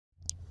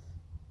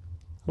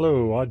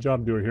Hello, Odd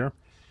Job Doer here,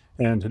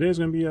 and today's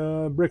going to be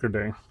a breaker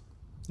day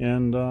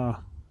and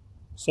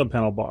sub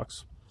panel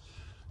box.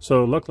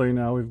 So luckily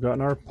now we've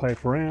gotten our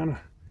pipe ran.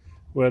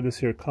 We have this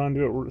here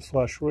conduit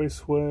slash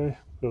raceway,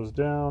 goes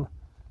down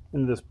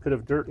into this pit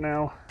of dirt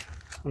now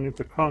underneath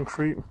the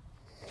concrete,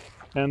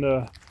 and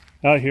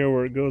out here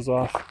where it goes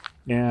off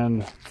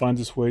and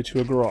finds its way to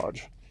a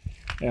garage.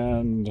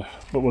 And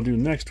what we'll do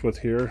next with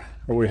here,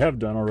 or we have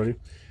done already,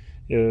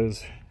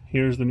 is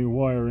here's the new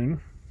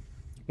wiring.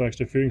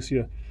 Actually, if you can see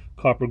a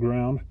copper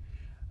ground,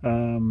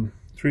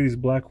 three of these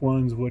black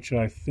ones, which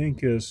I think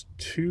is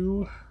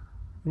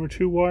number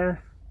two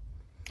wire.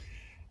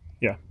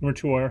 Yeah, number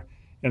two wire.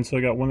 And so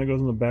I got one that goes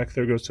in the back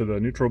there, goes to the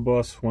neutral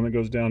bus. One that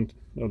goes down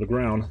the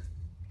ground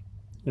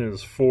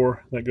is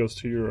 4 that goes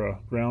to your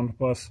ground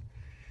bus.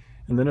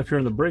 And then if you're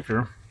in the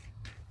breaker,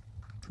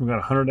 we've got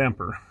 100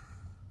 ampere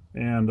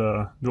and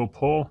dual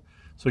pole,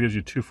 so it gives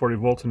you 240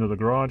 volts into the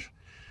garage.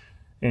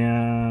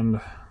 And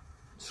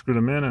screw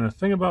them in. And the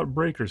thing about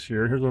breakers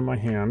here, here's one in my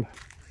hand,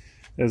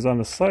 is on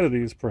the side of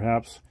these,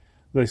 perhaps,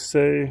 they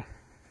say,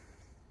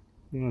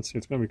 let's see,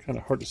 it's going to be kind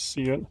of hard to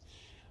see it,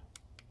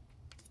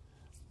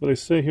 but they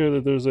say here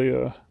that there's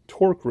a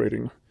torque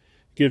rating. It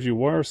gives you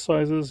wire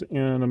sizes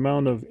and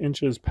amount of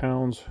inches,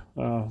 pounds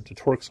to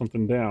torque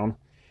something down.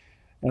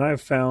 And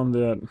I've found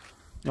that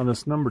on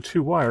this number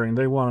 2 wiring,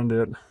 they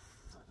wanted it,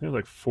 I think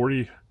like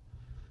 40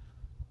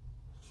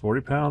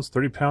 pounds,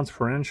 30 pounds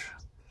per inch.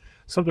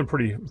 Something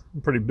pretty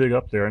big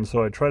up there, and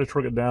so I try to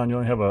torque it down. You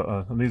only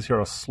have these here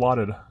are a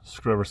slotted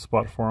screwdriver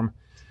spot for them,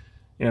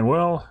 and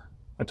well,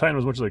 I tightened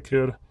as much as I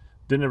could.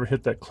 Didn't ever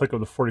hit that click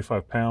of the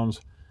 45 pounds,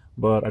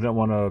 but I didn't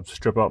want to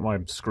strip out my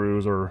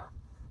screws or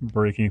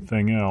break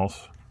anything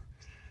else.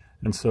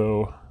 And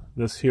so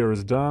this here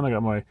is done. I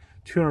got my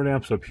 200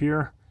 amps up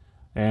here,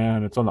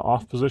 and it's on the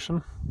off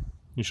position.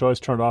 You should always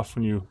turn it off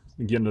when you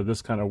get into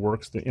this kind of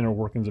works, the inner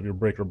workings of your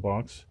breaker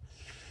box.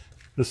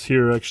 This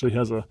here actually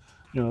has a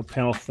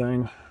panel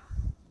thing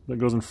that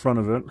goes in front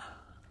of it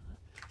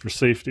for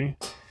safety.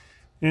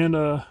 And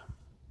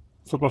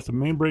flip off the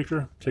main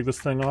breaker, take this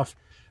thing off,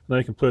 and then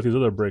I can play with these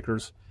other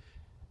breakers.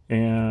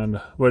 And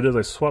what I did is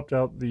I swapped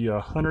out the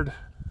 100,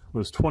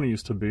 was 20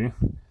 used to be,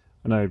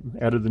 and I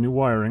added the new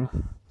wiring.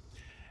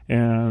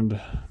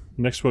 And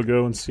next we'll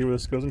go and see where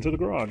this goes into the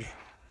garage.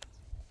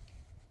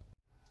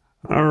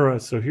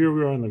 Alright, so here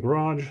we are in the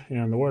garage,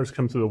 and the wires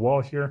come through the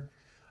wall here.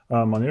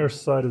 On the other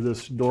side of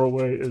this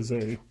doorway is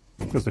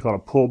what they call a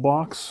pull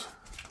box.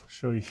 I'll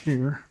show you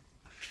here.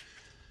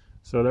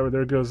 So that right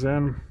there goes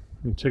in.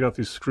 You take out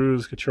these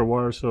screws, get your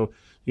wires so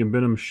you can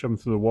bend them, shove them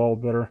through the wall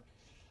better.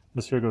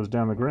 This here goes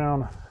down the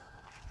ground.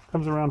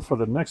 Comes around for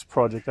the next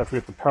project after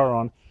we get the power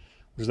on,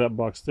 which is that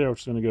box there,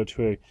 which is going to go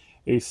to a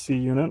AC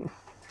unit.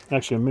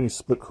 Actually, a mini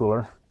split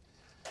cooler.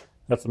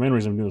 That's the main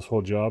reason I'm doing this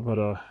whole job. But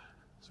so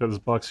I got this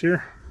box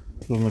here.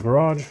 Goes in the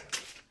garage.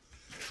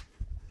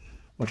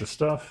 Bunch of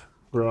stuff.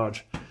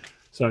 Garage.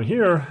 So in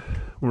here,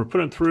 when we're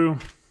putting it through,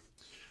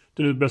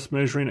 did the best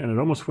measuring, and it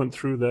almost went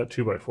through that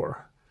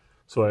 2x4.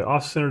 So I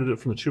off-centered it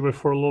from the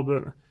 2x4 a little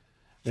bit,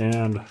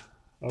 and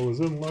I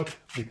was in luck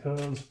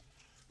because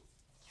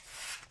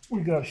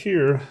we got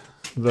here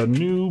the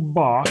new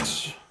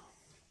box.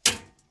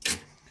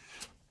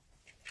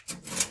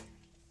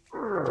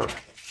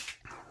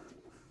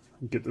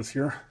 Get this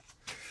here.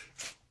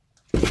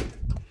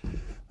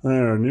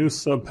 There, new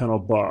sub panel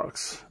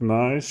box.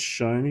 Nice,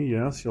 shiny,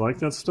 yes, you like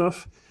that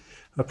stuff?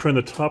 Up here in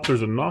the top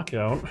there's a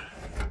knockout.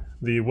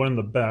 The one in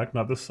the back,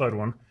 not this side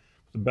one,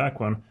 the back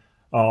one.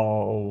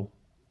 I'll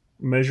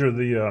measure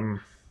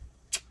the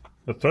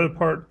threaded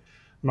part,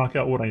 knock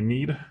out what I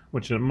need,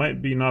 which it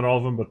might be not all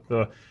of them, but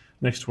the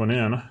next one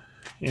in.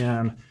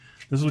 And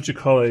this is what you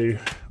call I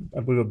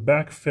believe a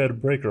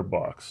back-fed breaker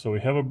box. So we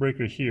have a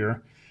breaker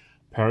here.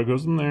 Power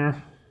goes in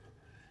there.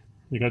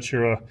 You got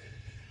your,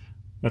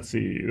 let's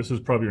see, this is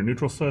probably your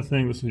neutral side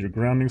thing. This is your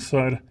grounding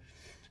side.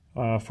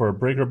 For a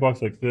breaker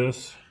box like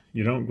this,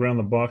 you don't ground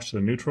the box to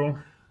the neutral.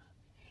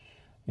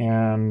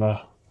 And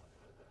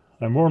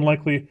I more than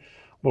likely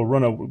will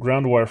run a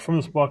ground wire from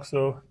this box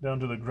though down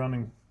to the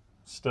grounding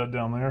stud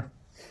down there.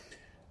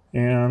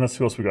 And let's see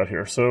what else we got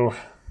here. So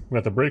we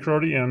got the breaker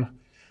already in,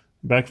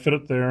 back fit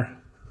it there.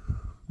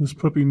 This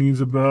puppy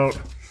needs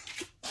about,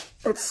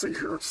 let's see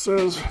here, it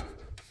says,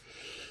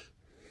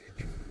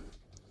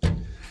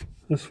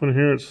 this one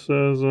here it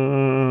says,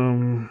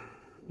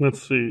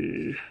 let's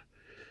see,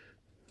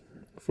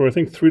 for I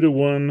think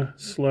 3:1/0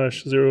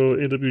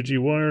 AWG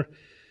wire,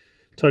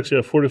 talks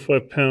you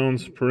 45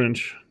 pounds per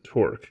inch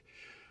torque.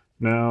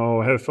 Now,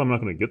 I have a feeling I'm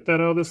not going to get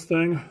that out of this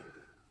thing,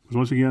 because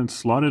once again, it's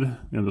slotted,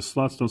 and the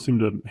slots don't seem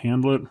to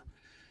handle it.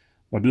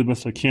 I'll do the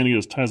best I can to get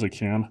as tight as I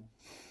can.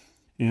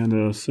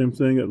 And same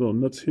thing, got little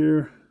nuts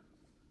here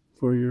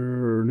for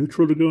your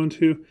neutral to go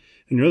into,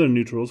 and your other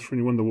neutrals for when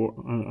you want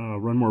to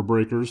run more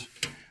breakers.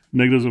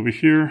 Negatives over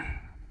here,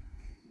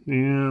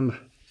 and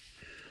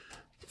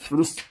for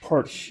this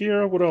part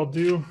here, what I'll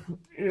do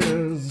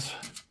is,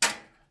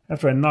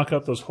 after I knock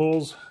out those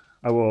holes,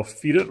 I will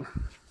feed it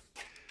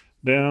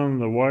down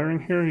the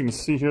wiring here. You can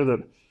see here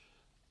that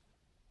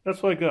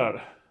that's what I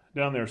got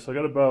down there. So I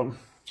got about,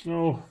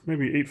 oh,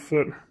 maybe 8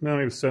 foot, no,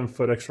 maybe 7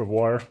 foot extra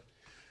wire.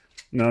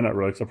 No, not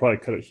really, because I'll probably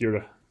cut it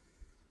here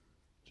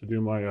to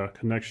do my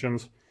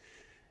connections.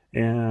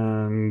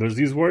 And there's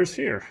these wires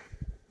here.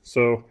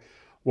 So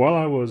while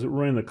I was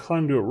running the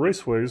conduit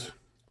raceways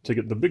to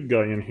get the big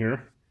guy in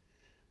here,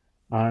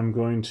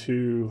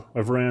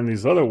 I've ran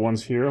these other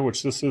ones here,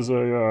 which this is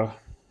I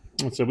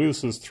believe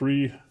this is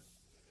 2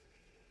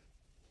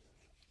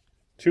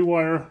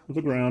 wire with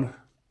the ground.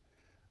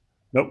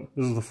 Nope,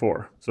 this is the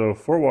 4. So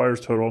 4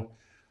 wires total,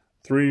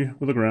 3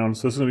 with the ground.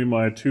 So this is going to be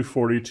my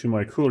 240 to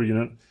my cooler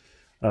unit,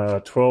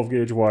 12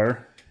 gauge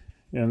wire.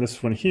 And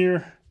this one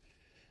here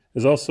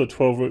is also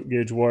 12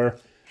 gauge wire,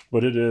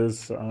 but it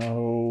is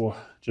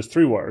just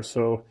 3 wires.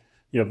 So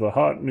you have the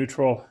hot,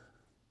 neutral,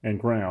 and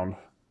ground.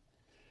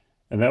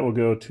 And that will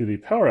go to the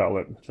power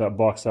outlet, that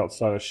box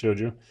outside I showed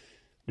you,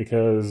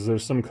 because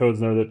there's some codes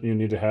in there that you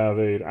need to have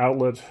an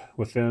outlet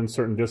within a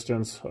certain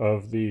distance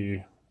of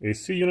the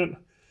AC unit,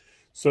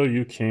 so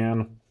you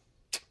can,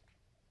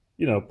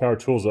 power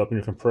tools up in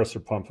your compressor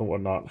pump and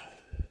whatnot.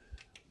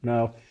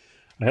 Now,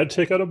 I had to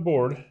take out a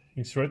board.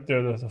 You see right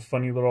there, the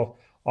funny little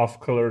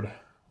off-colored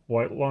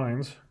white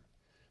lines.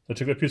 I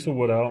took that piece of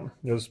wood out.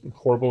 It was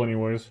horrible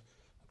anyways.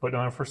 Put it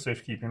down for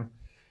safekeeping.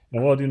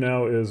 And what I'll do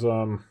now is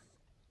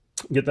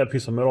get that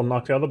piece of metal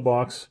knocked out of the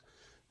box,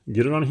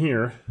 get it on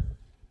here,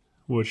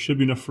 which should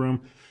be enough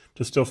room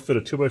to still fit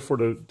a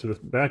 2x4 to the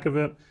back of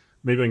it.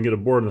 Maybe I can get a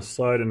board on the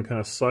side and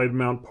kind of side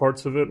mount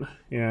parts of it,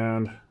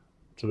 and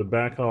to the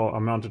back I'll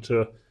mount it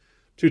to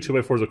 2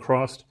 2x4s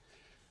across,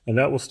 and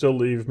that will still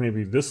leave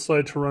maybe this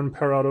side to run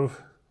power out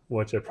of,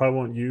 which I probably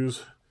won't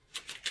use.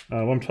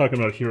 What I'm talking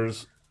about here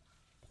is,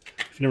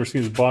 if you've never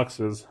seen these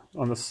boxes,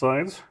 on the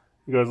sides,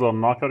 you guys will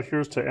knockout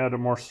here to add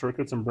more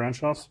circuits and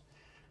branch offs,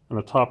 and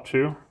the top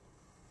too.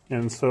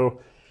 And so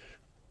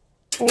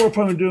what we're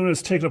probably doing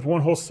is take up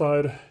one whole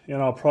side,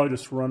 and I'll probably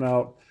just run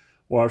out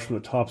wires from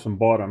the tops and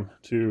bottom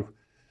to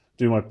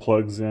do my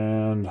plugs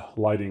and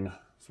lighting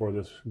for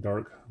this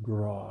dark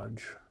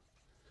garage.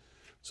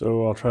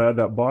 So I'll try to add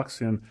that box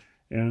in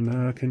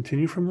and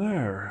continue from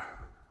there.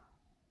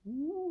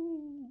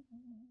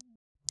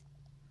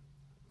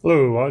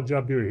 Hello, Odd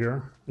Job Viewer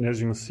here. And as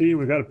you can see,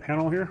 we've got a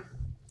panel here,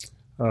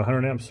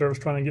 100 amp service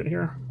trying to get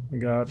here. We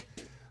got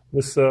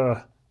this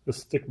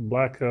thick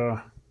black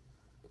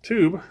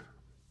tube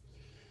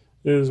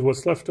is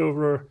what's left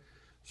over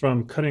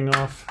from cutting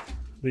off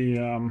the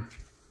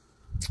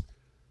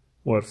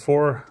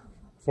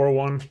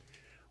 4-1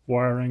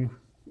 wiring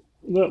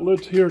that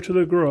led here to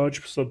the garage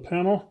sub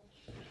panel.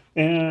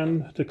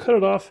 And to cut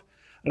it off,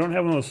 I don't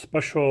have one of those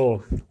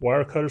special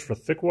wire cutters for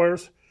thick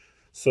wires,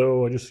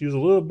 so I just use a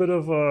little bit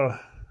of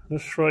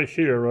this right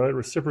here, right,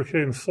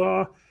 reciprocating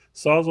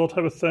sawzall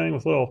type of thing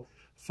with a little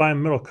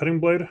fine metal cutting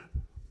blade.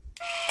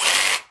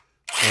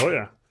 Oh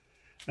yeah,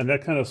 and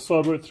that kind of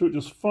sawed right through it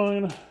just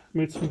fine.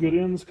 Made some good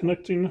ends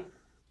connecting.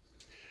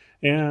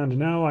 And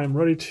now I'm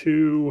ready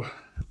to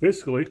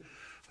basically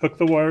hook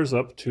the wires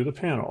up to the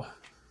panel.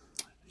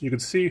 You can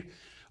see,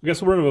 I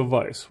guess a word of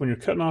advice, when you're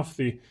cutting off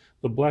the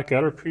black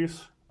outer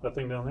piece, that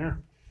thing down there,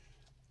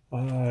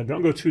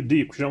 don't go too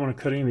deep because you don't want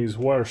to cut any of these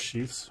wire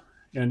sheaths.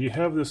 And you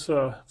have this,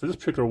 for this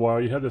particular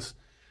wire, you have this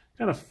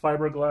kind of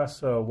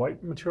fiberglass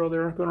white material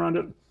there going around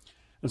it.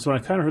 And so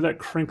when I kind of heard that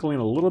crinkling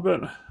a little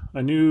bit,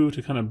 I knew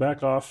to kind of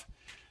back off.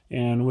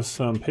 And with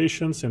some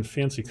patience and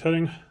fancy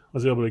cutting, I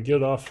was able to get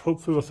it off,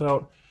 hopefully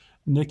without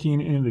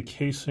nicking into the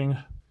casing.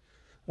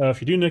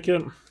 If you do nick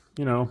it,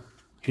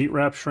 heat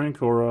wrap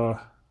shrink or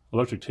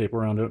electric tape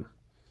around it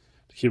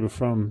to keep it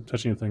from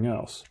touching anything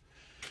else.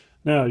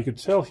 Now, you can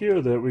tell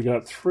here that we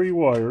got 3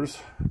 wires.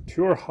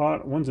 2 are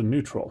hot, 1's a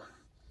neutral.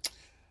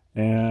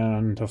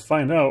 And to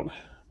find out,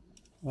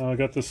 I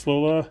got this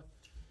little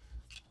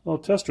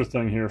tester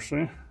thing here,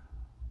 see?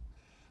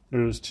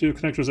 There's 2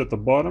 connectors at the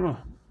bottom.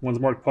 One's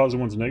marked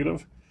positive, one's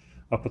negative.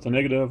 I'll put the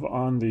negative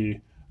on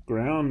the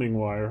grounding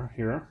wire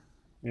here,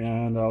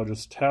 and I'll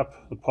just tap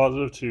the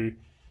positive to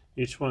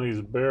each one of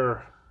these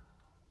bare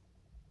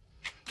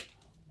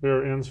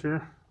ends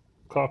here,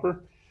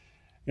 copper.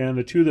 And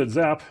the 2 that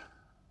zap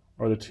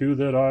are the 2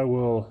 that I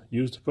will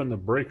use to put in the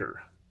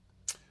breaker.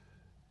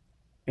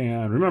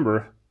 And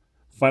remember,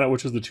 find out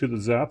which is the 2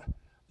 that zap,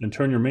 and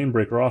turn your main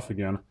breaker off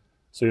again,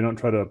 so you don't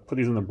try to put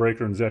these in the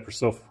breaker and zap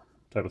yourself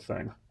type of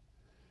thing.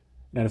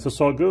 And if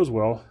this all goes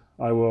well,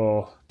 I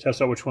will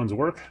test out which ones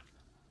work,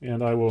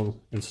 and I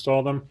will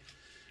install them.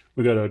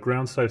 We got a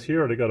ground size here. I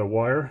already got a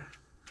wire.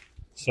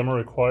 Some are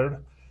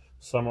required,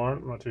 some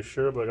aren't. I'm not too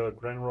sure, but I got a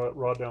ground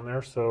rod down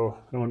there, so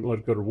I don't want to let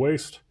it go to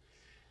waste.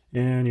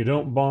 And you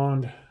don't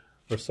bond,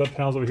 or sub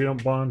panels over here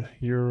don't bond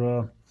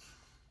your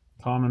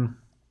common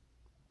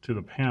to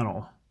the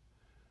panel,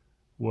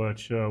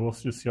 which we'll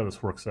just see how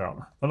this works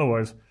out.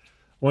 Otherwise,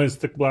 one of these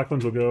thick black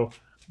ones will go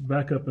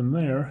back up in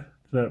there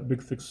to that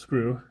big thick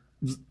screw.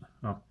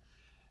 Oh.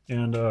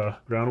 And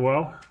ground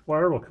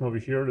wire will come over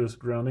here to this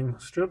grounding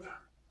strip.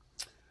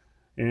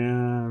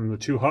 And the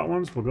 2 hot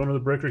ones will go into the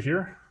breaker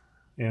here,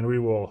 and we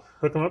will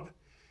hook them up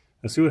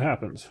and see what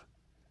happens.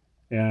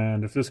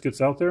 And if this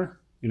gets out there,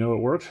 you know it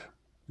worked.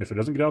 If it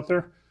doesn't get out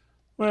there,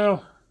 well,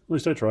 at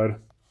least I tried.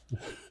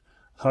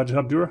 Hajj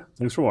Abdur,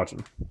 thanks for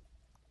watching.